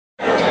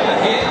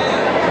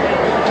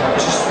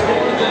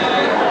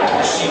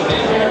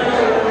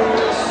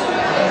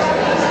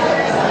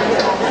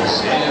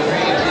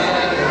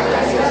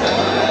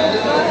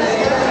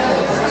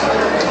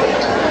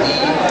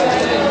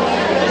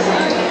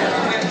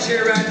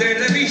chair right there.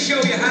 Let me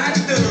show you how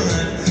it's done.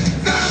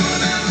 Run on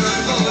down,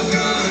 run, boys,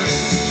 run.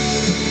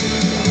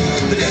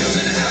 The devil's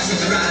in the house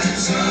with the rising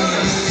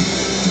sun.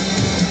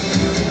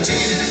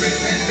 Chicken in the bread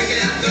pan,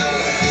 picking out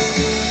dough.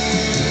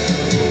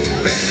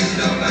 Ready to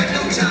go like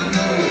no time,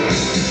 no.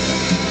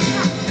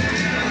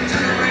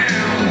 Turn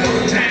around, go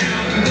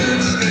town,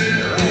 good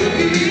steel.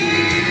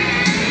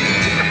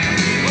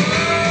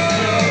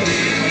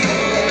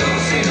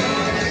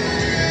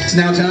 It's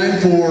now time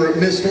for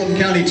Miss Fulton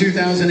County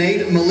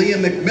 2008, Malia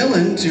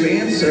McMillan, to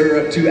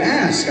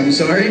ask.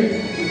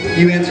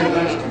 You answer the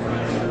question.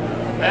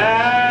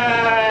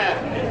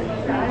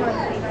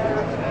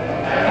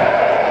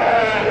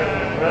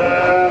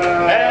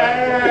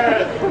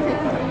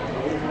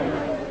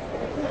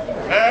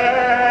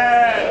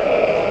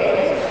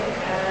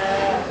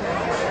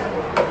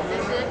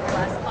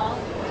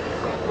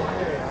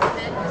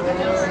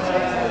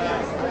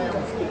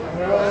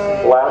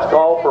 Last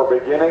call for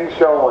beginning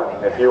showing.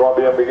 If you want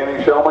to be in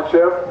beginning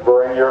showmanship,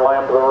 bring your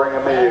lamb to the ring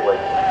immediately.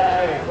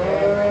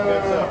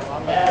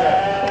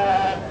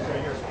 So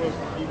you're supposed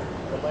to keep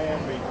the lamb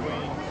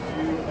between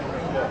you and the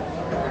judge.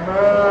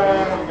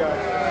 You guys.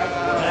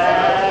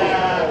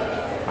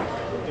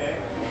 Okay.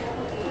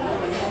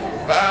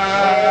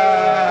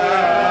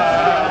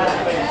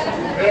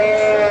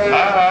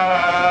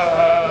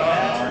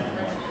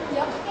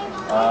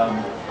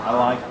 I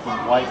like the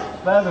white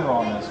feather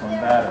on this one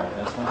better.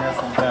 This one has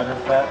the better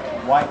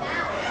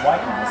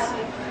whiteness.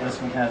 This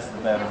one has the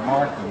better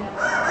marking.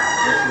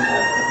 This one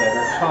has the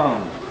better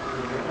tone.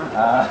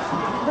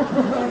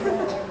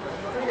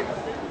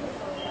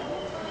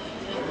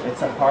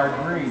 It's a hard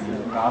breed.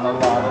 There's not a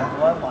lot of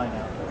bloodline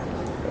out there.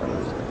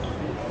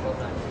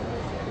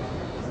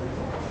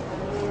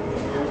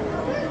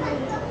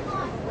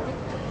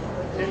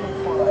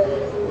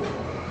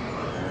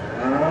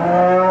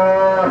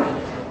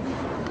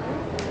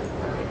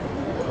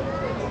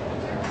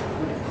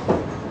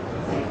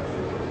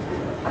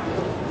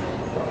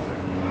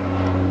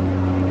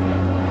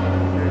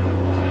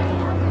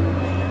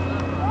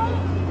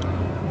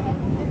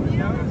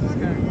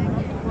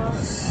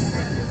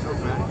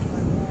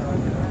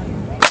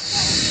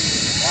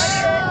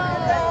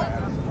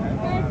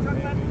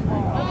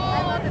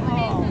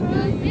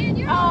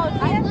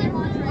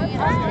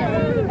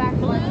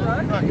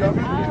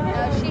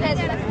 She has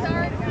a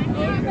start.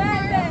 You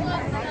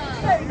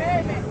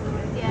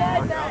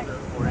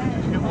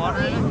get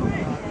water in it?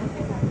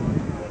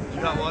 You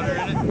got water in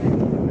it?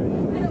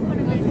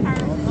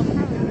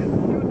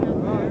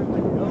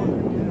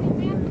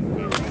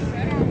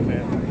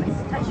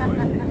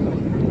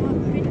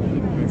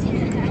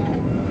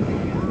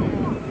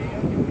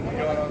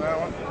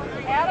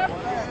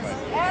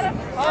 Adam,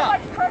 how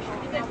much pressure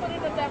did they put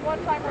into that one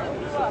time when it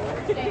blew up?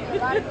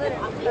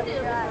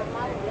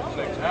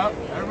 Out.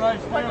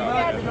 Everybody's standing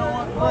back. You don't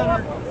want glitter.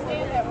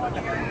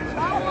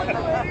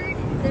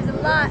 There's a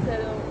lot.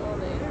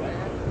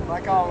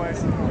 Like always.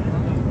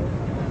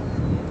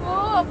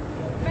 Oh,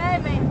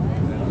 baby.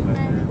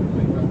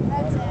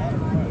 That's it.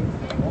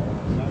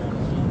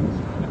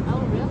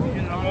 Oh, really?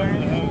 Get it on there.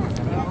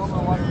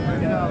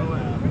 Get out of the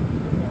way.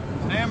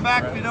 Stand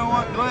back if you don't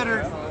want glitter.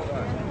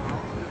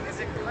 Is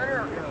it glitter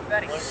or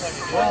confetti?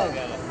 Whoa.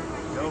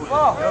 Go,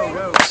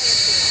 go.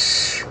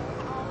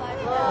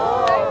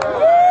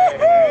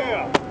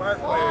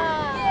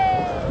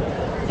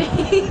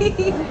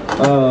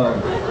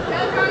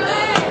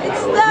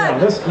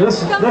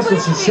 This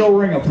is a show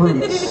ring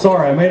approved.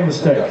 Sorry, I made a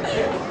mistake.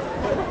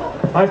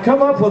 I've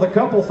come up with a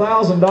couple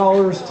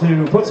 $1,000s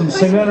to put some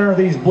cement under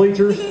these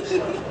bleachers.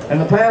 In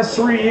the past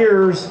 3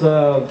 years,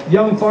 the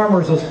young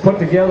farmers has put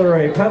together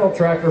a pedal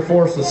tractor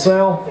for us to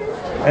sell.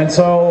 And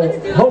so,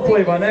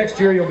 hopefully by next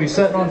year, you'll be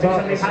sitting on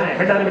top of the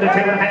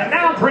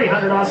now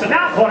 300 also,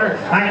 now quarter.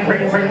 I am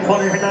trading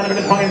quarter, hit down to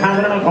 20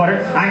 pounds and a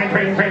quarter. I am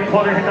trading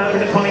quarter, hit down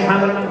to 20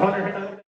 pounds and a